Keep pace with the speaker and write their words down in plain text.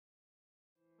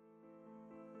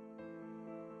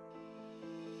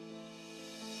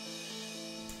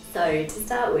So to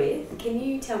start with, can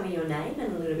you tell me your name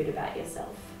and a little bit about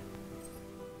yourself?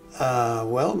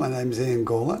 Well, my name's Ian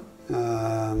Gawler.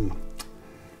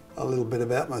 A little bit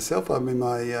about myself. I'm in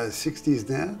my 60s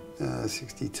now,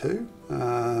 62.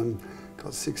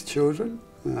 Got 6 children,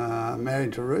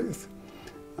 married to Ruth.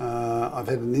 I've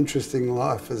had an interesting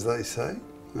life, as they say.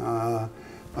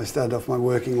 I started off my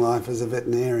working life as a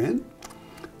veterinarian,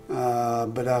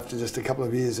 but after just a couple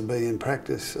of years of being in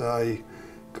practice, I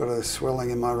got a swelling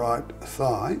in my right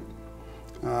thigh,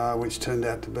 which turned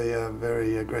out to be a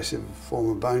very aggressive form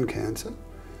of bone cancer.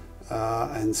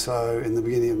 And so in the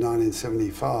beginning of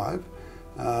 1975,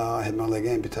 I had my leg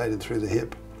amputated through the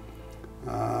hip.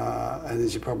 And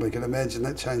as you probably can imagine,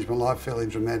 that changed my life fairly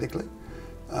dramatically.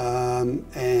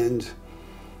 And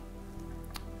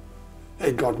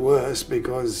it got worse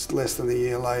because less than a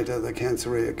year later the cancer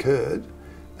reoccurred,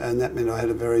 and that meant I had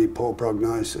a very poor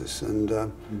prognosis.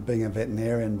 And being a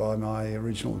veterinarian by my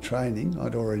original training,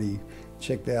 I'd already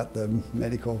checked out the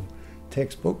medical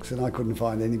textbooks and I couldn't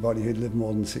find anybody who'd lived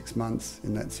more than 6 months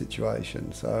in that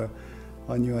situation. So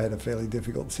I knew I had a fairly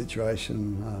difficult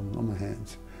situation on my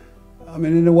hands. I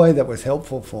mean, in a way that was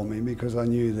helpful for me because I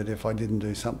knew that if I didn't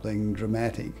do something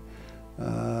dramatic,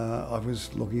 I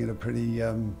was looking at a pretty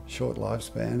short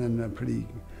lifespan and a pretty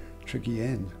tricky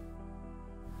end.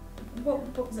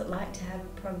 What was it like to have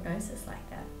a prognosis like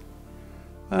that?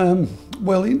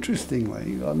 Well,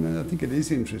 interestingly, I mean, I think it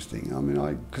is interesting. I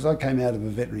mean, because I came out of a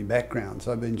veterinary background,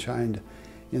 so I've been trained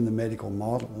in the medical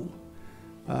model,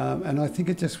 and I think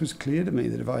it just was clear to me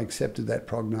that if I accepted that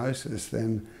prognosis,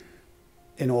 then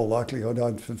in all likelihood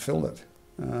I'd fulfil it.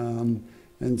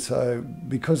 And so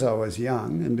because I was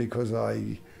young and because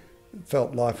I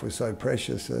felt life was so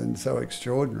precious and so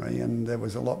extraordinary and there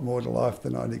was a lot more to life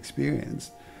than I'd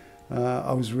experienced,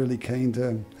 I was really keen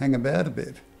to hang about a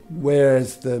bit.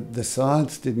 Whereas the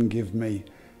science didn't give me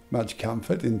much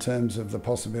comfort in terms of the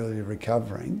possibility of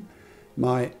recovering,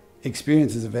 my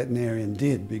experience as a veterinarian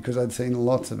did, because I'd seen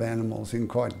lots of animals in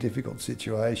quite difficult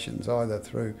situations, either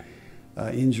through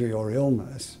injury or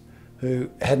illness, who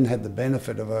hadn't had the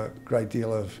benefit of a great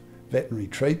deal of veterinary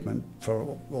treatment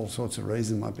for all sorts of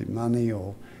reasons, might be money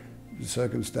or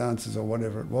circumstances or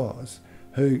whatever it was,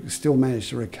 who still managed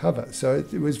to recover. So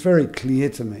it was very clear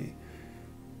to me,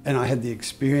 and I had the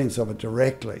experience of it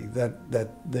directly, that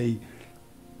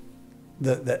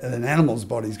an animal's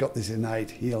body's got this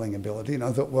innate healing ability. And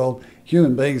I thought, well,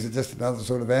 human beings are just another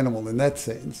sort of animal in that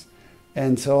sense.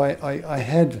 And so I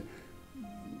had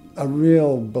a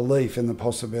real belief in the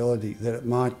possibility that it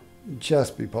might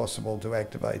just be possible to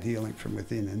activate healing from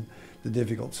within in the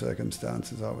difficult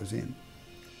circumstances I was in.